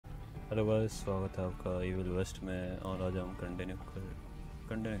Hello guys, स्वागत है आपका इविल वेस्ट में। और आज हम कंटिन्यू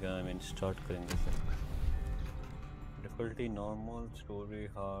क्या आई मीन स्टार्ट करेंगे sir. Difficulty normal, story,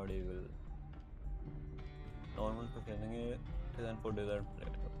 hard, evil. Normal पे खेलेंगे। Design for design play.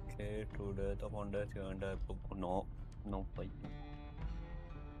 Okay, to death upon death you and no fighting.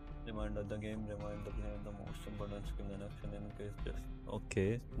 Remind the game, remind the player the most important skill in action in case just. Okay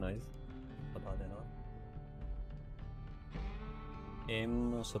nice, बता देना।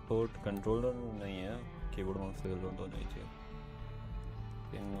 M support controller नहीं है, keyboard mouse से तो नहीं चाहिए।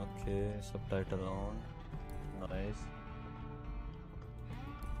 Okay, subtitle on, nice.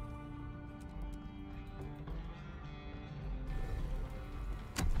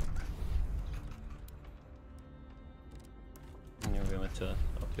 New game, अच्छा।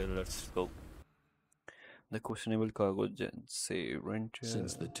 Okay, let's go. The questionable cargo say rent.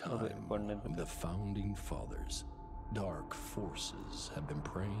 Since the time of the founding fathers, dark forces have been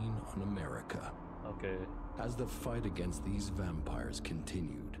preying on America. Okay. As the fight against these vampires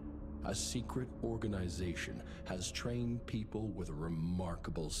continued, a secret organization has trained people with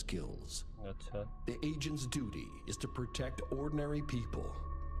remarkable skills. Achha. The agent's duty is to protect ordinary people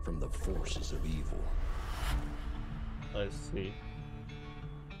from the forces of evil. I see.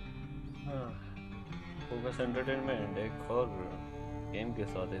 Focus entertainment एक और game के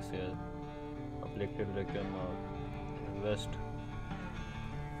साथ ऐसे अप्लिकेटेड लेकिन waste.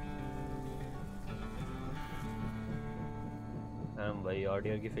 हम भाई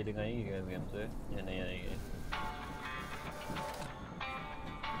RDR की feeling आएगी क्या गेम से या नहीं आएगी?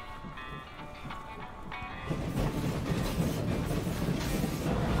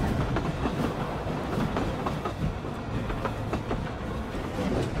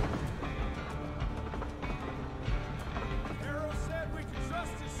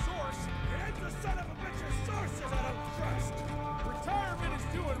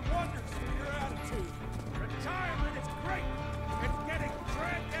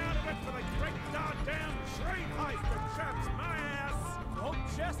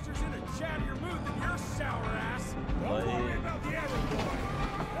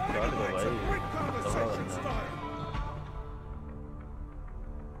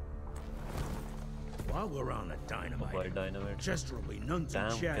 While we're on a dynamite, Chester will be none too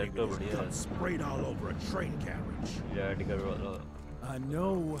chatty with his guts sprayed all over a train carriage. I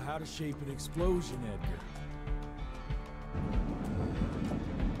know how to shape an explosion, Edgar.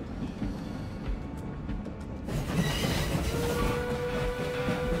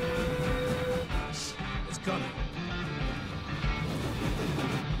 It's coming.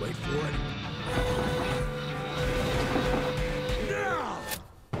 Wait for it.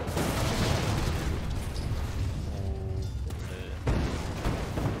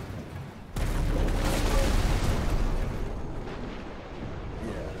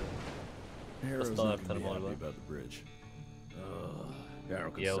 About the bridge.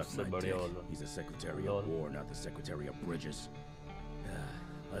 Arrow can suck my dick. He's the Secretary of War, not the Secretary of Bridges.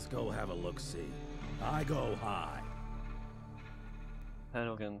 Let's go have a look-see. I go high.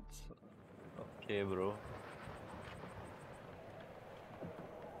 Arrogant. Okay, bro.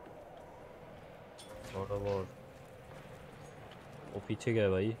 What about? वो पीछे क्या है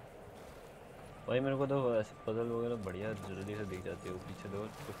भाई? भाई मेरे को तो ऐसे पजल वगैरह बढ़िया जल्दी से दिख जाती है। वो पीछे तो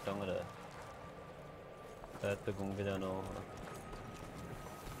कुछ टंग रहा है, शायद पे घूम के जाना होगा।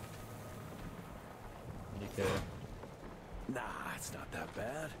 ठीक है। Nah, it's not that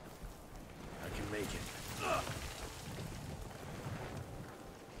bad. I can make it.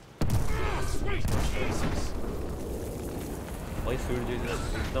 Sweet Jesus! भाई स्वीट जीसस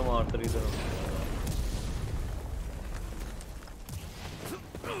एकदम मारता रही था।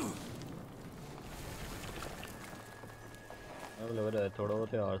 अब लग रहा है थोड़ा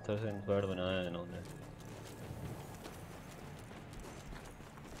बहुत आर्थर से इंस्पायर्ड बनाया है इन्होंने।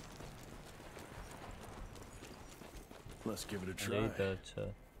 Let's give it a try. अच्छा।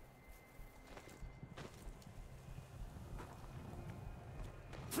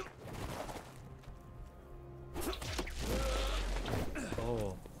 Oh,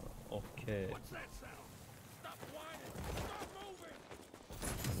 okay. What's that sound? Stop whining! Stop moving!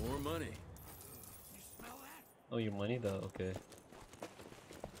 More money. You smell that? Oh, ये money था, okay.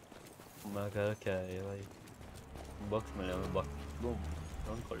 मैं कह रहा क्या है ये भाई? Bucks मिले हमें, bucks. Boom.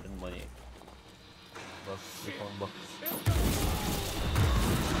 Don't call it money. Bucks, we found bucks.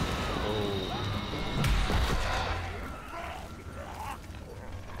 Oh.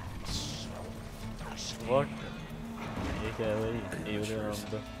 What? ये क्या है भाई? ये उधर नाम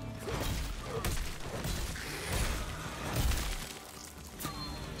का।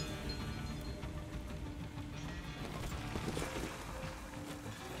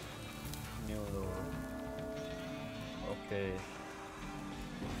 Okay.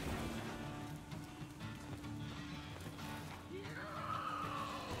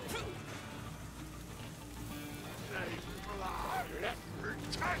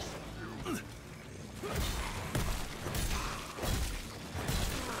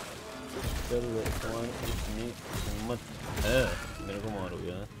 चल कौन इतनी हिम्मत है मेरे को मारो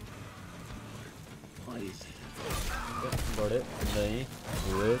यार बड़े नहीं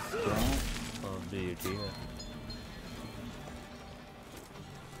हुए तुम अभी ठीक है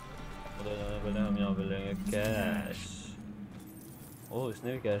उधर जाने पहले हम यहाँ पे लेंगे कैश ओह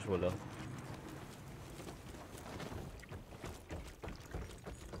इसने भी कैश बोला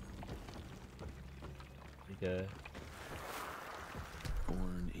ठीक है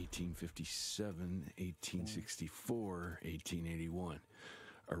Born 1857, 1864, 1881.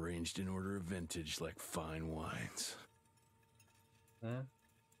 Arranged in order of vintage like fine wines. Huh?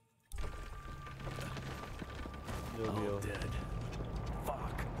 All dead.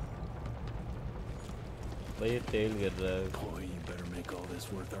 Fuck. भाई ये तेल गिर रहा है Boy, you better make all this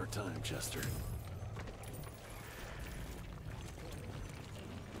worth our time, Chester.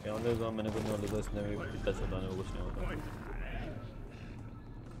 क्या होगा मैंने कुछ नहीं बोला इसने भी टच बताने को कुछ नहीं होता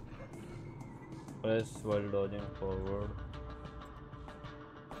Press while dodging forward.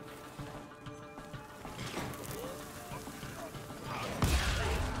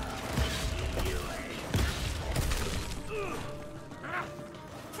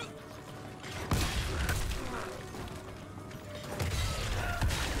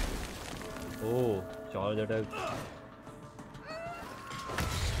 Oh, charge attack.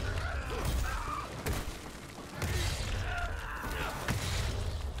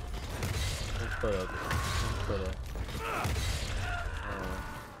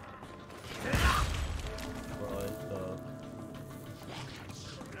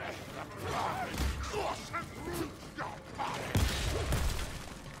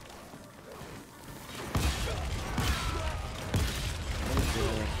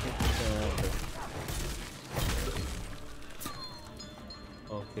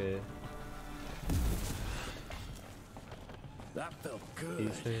 Okay. That felt good.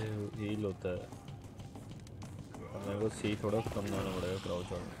 इसे हील होता है मेरे को सी थोड़ा कम लाना पड़ेगा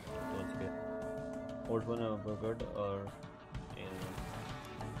क्राउच और समझ के होल्ड वन अपरकट और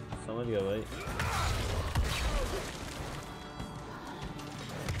समझ गया भाई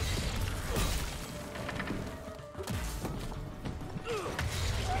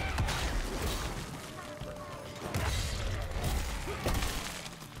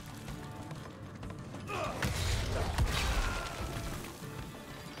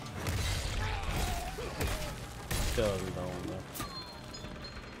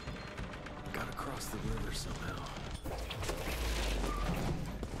Gotta cross the river somehow.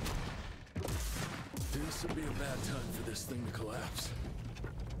 This would be a bad time for this thing to collapse.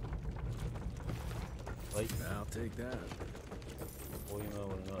 Like, I'll take that. वही मैं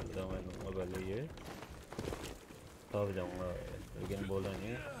बोलना था मैं दूँगा पहले ये तब जाऊँगा लेकिन बोला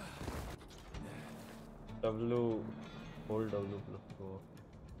नहीं W होल्ड W प्लस को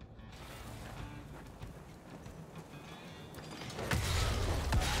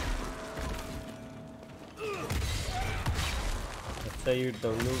अच्छा ये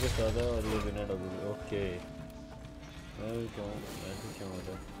W के साथ है और ये बिना W ओके मैं क्यों ऐसे क्यों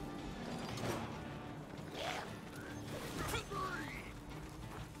होता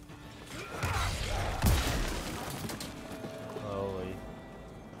आओ भाई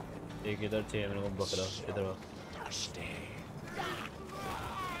एक इधर चाहिए मेरे को बकरा इधर आ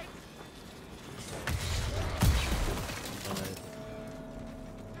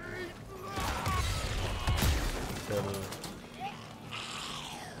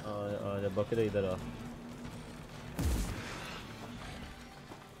बकरे इधर आ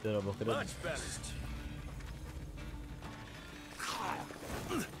तेरा बकरा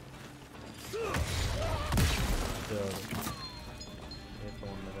ये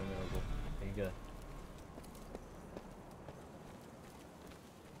फोन लगा मेरे को ठीक है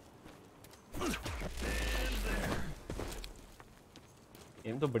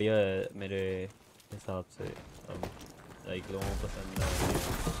गेम तो बढ़िया है मेरे हिसाब से लाइक लोगों को पसंद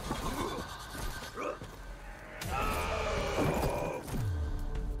है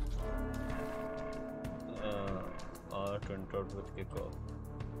with kickoff.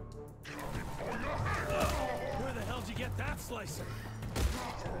 Where the hell did you get that slicer?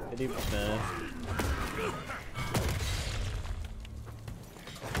 Pretty bad.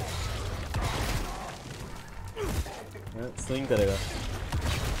 Swing करेगा,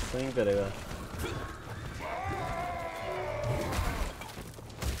 swing करेगा,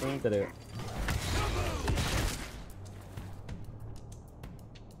 swing करेगा.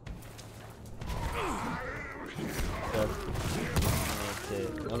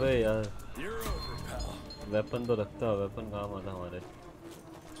 वेपन तो रखता है, वेपन काम आता हमारे,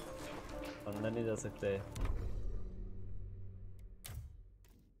 अंदर नहीं जा सकते।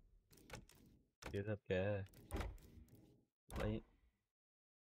 ये सब क्या है भाई?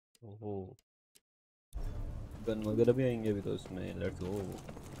 वो गन वगैरह भी आएंगे अभी तो इसमें। Let's go.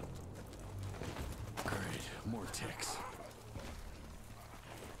 Great, more ticks.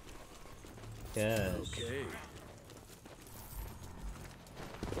 Cash. Okay.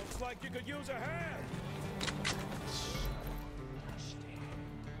 Looks like you could use a hand.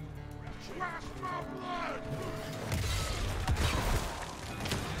 Splash my blood!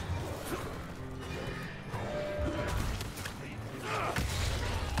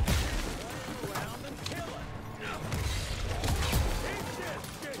 Around and kill it. Eat this,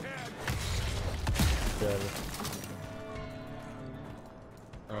 shithead! चल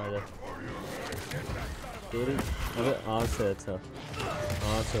आ जा तेरी। अबे आग से अच्छा,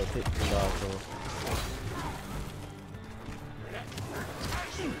 आग से होती लाख हो।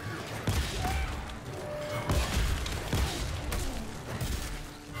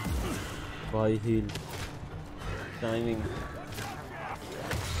 भाई हील टाइमिंग।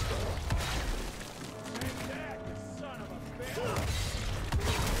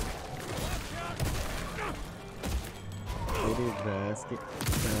 तेरी भैंस की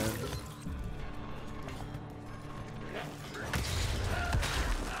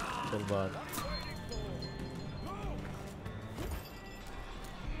चल बात।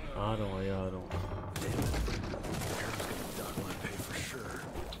 आ रहा हूँ यार, आ रहा हूँ। Not want to pay for sure.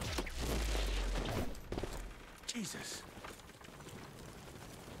 Jesus.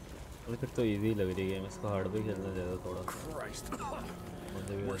 अरे फिर तो इजी लग रही है गेम, इसको हार्ड भी खेलना ज़्यादा थोड़ा। Christ.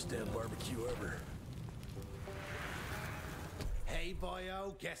 मुझे भी Worst damn barbecue ever. Hey, boyo,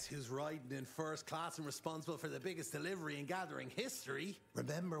 guess who's riding in first class and responsible for the biggest delivery in gathering history?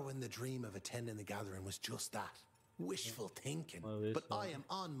 Remember when the dream of attending the gathering was just that? Wishful thinking. But I am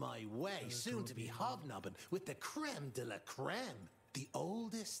on my way, soon to be hobnobbing with the creme de la creme. The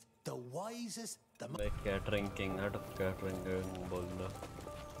oldest, the wisest, the मैं catering king हट catering बोलना।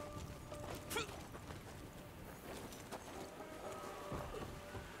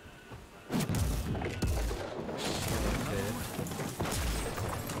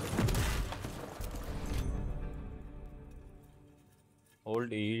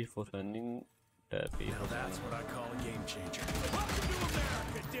 Hold E for sending, tap E for That's what I call a game changer. Welcome to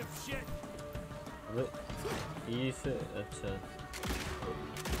America, dipshit! अबे E से अच्छा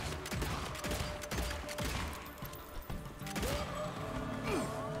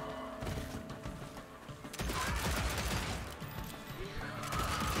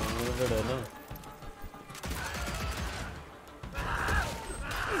है ना।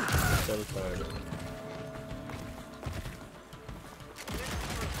 चल फाड़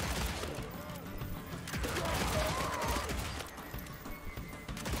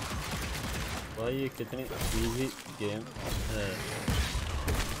भाई, ये कितनी इजी गेम है।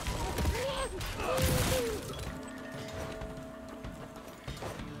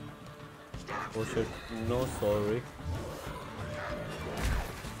 Oh shit, no sorry.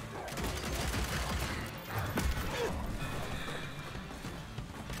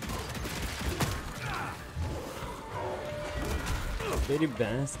 तेरी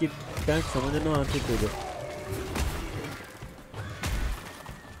भैंस की टैग समझ ना आती तुझे।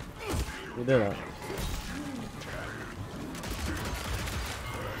 इधर आ।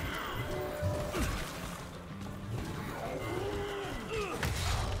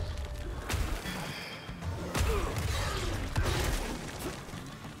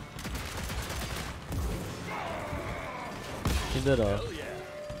 इधर आ,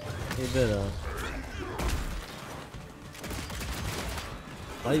 इधर आ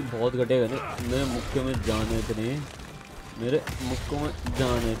भाई, बहुत घटेगा नहीं। मेरे मुक्के में जाने इतनी, मेरे मुक्कों में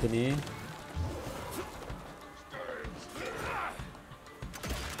जाने इतनी।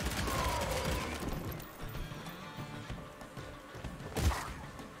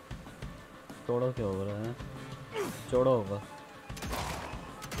 चौड़ा क्या हो रहा है? चौड़ा होगा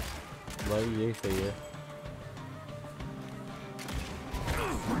भाई, यही सही है।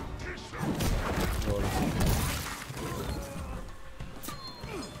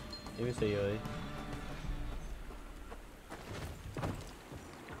 ये भी सही है भाई।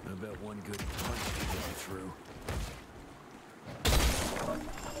 I bet one good punch can get you through.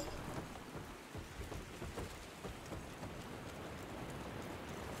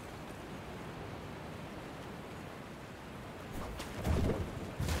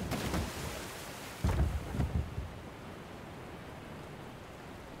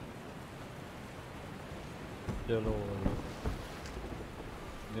 चलो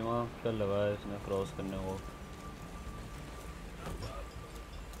दिमाग क्या लगा है इसने क्रॉस करने को?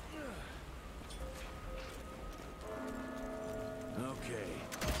 Okay,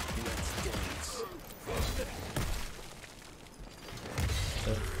 let's dance.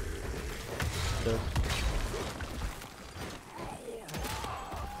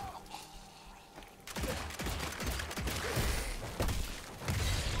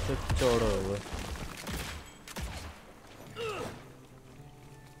 चौड़ा होगा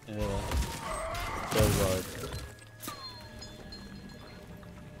चल बात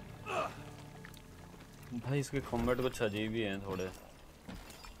भाई। इसके कॉम्बैट कुछ अजीब ही हैं थोड़े।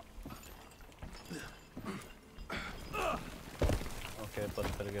 ओके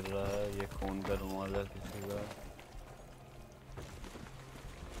पत्थर गिर रहा है, ये खून का रुमाल है किसी का।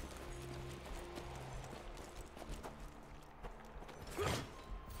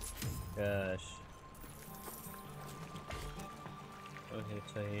 कैश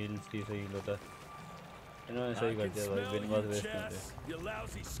अच्छा हील्स की सही होता है। इन्होंने सही कर दिया भाई, बिन बात वेस्ट नहीं थे।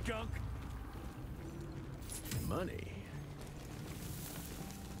 Money.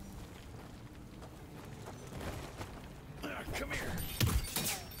 Come here.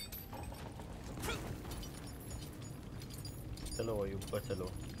 चलो भाई ऊपर चलो।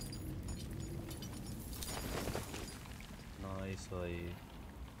 नाइस भाई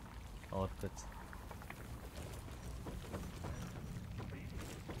और कुछ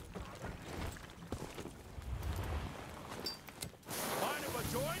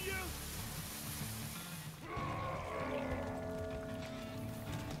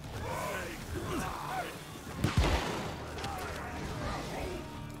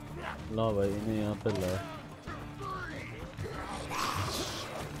ला भाई इन्हें यहाँ पे ला।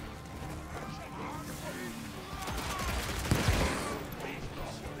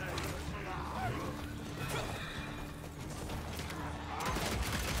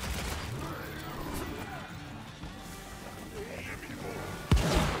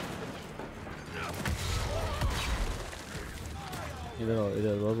 इधर आओ,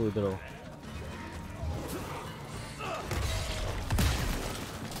 इधर बाबू इधर आओ।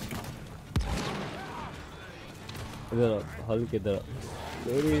 इधर हल्के इधर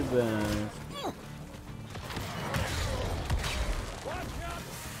मेरी भैंस।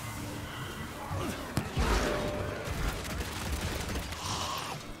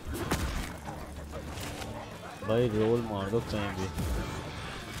 भाई रोल मार दो कहीं भी।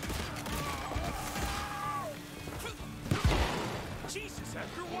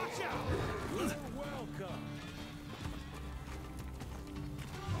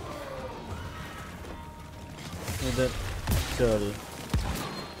 इधर चल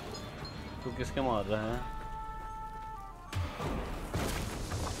तू किसके मार रहा है?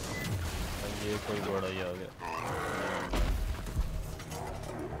 ये कोई बड़ा ही आ गया।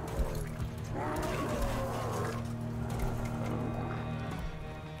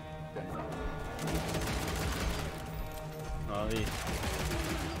 हाँ भी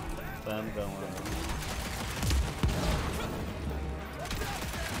स्पैम करूँगा।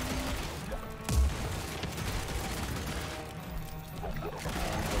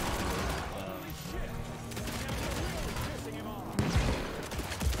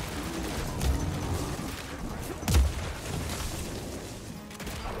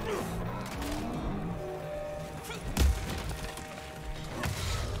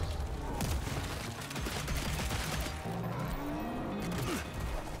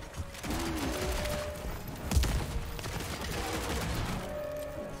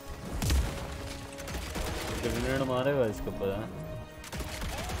 ग्रेनेड मारेगा इसके ऊपर है।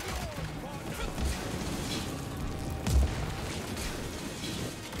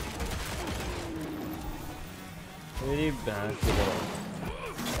 मेरी भैंस की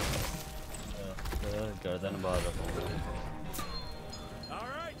तरह गर्दन बाहर रखूंगा। All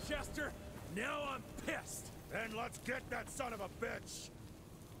right, Chester. Now I'm pissed. Then let's get that son of a bitch.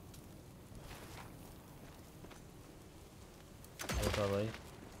 Okay, भाई.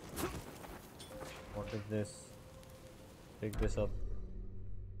 What is this? Pick this up.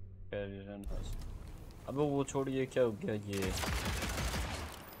 Carry run first. अबे वो छोड़िए, क्या हो गया ये?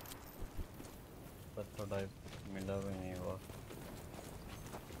 पत्थर टाइप मिला भी नहीं हुआ।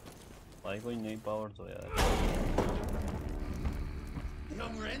 भाई कोई नई पावर तो यार।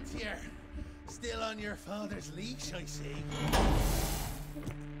 Young rentier, still on your father's leash, I see.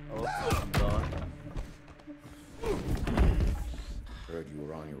 Oh, I'm gone. Heard you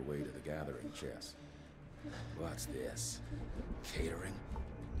were on your way to the gathering, Chess. What's this? Catering?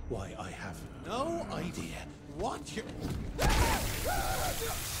 Why, I have no idea what you're...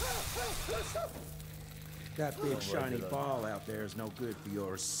 That big shiny ball out there is no good for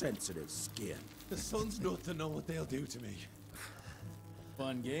your sensitive skin. The sun's not to know what they'll do to me.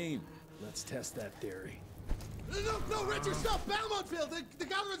 Fun game. Let's test that theory. No, Richard, stop! Belmontville! The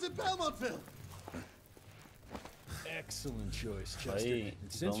Gatherer's in Belmontville! Excellent choice, Chester. And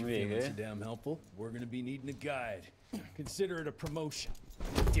since you're feeling so damn helpful, we're gonna be needing a guide. Consider it a promotion.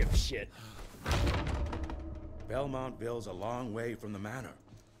 Dipshit. Belmontville's a long way from the manor.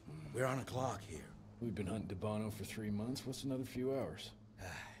 We're on a clock here. We've been hunting Debano for 3 months. What's another few hours?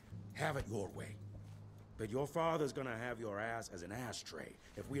 Have it your way. But your father's gonna have your ass as an ashtray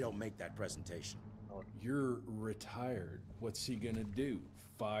if we don't make that presentation. You're retired. What's he gonna do?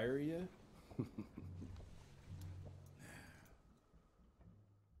 Fire you?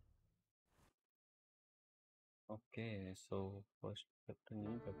 Okay, so first chapter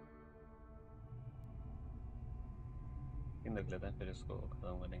नहीं कर इन देख लेते हैं फिर इसको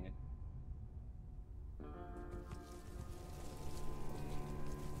खत्म करेंगे.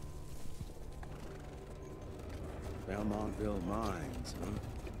 Belmontville Mines, huh?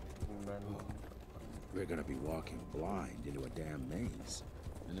 We're gonna be walking blind into a damn maze.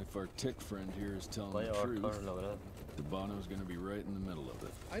 And if our tick friend here is telling the truth, Debano's gonna be right in the middle of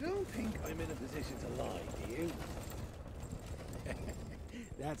it. I don't think I'm in a position to lie, do you?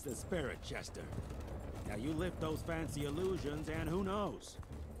 That's the spirit, Chester. Now you lift those fancy illusions and who knows?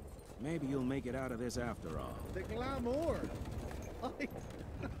 Maybe you'll make it out of this after all. The glamour!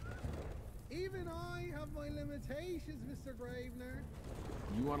 Even I have my limitations, Mr. Gravener.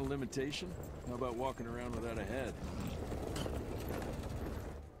 You want a limitation? How about walking around without a head?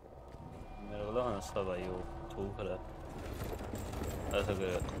 मेरे को लगा हंसता भाई वो थूक रहा ऐसा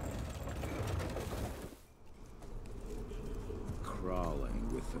कर Crawling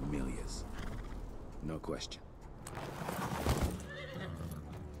with familiars. No question.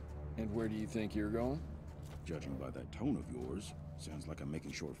 And where do you think you're going? Judging by that tone of yours, sounds like I'm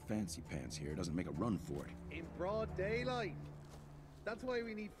making sure Fancy Pants here doesn't make a run for it. In broad daylight. That's why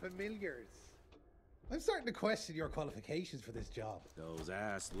we need familiars. I'm starting to question your qualifications for this job. Those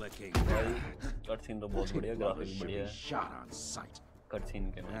ass-licking cutscene तो बहुत बढ़िया graphics बढ़िया है shot on sight.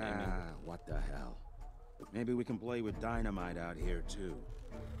 cutscene के What the hell? Maybe we can play with dynamite out here too.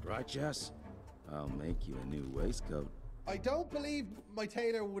 Right, Jess? I'll make you a new waistcoat. I don't believe my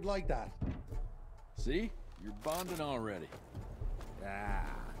tailor would like that. See? You're bonding already.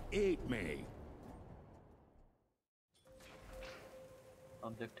 Eat me.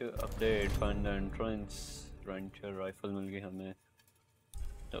 Objective update, find the entrance, rent your rifle मिल गई हमें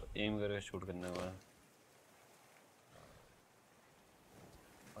तो aim करके shoot करने वाला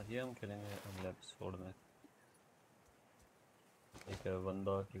और ये हम खेलेंगे अगले एपिसोड में. एक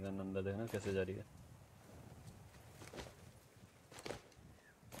बंदा की गन अंदर देखना कैसे जा रही है.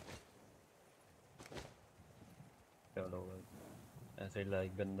 चलो ऐसे ही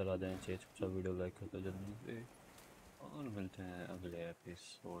लाइक बंदर आ जाए चाहिए चुपचाप वीडियो लाइक कर दो जल्दी से और मिलते हैं अगले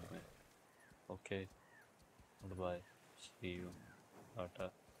एपिसोड में. Okay bye C you Tata.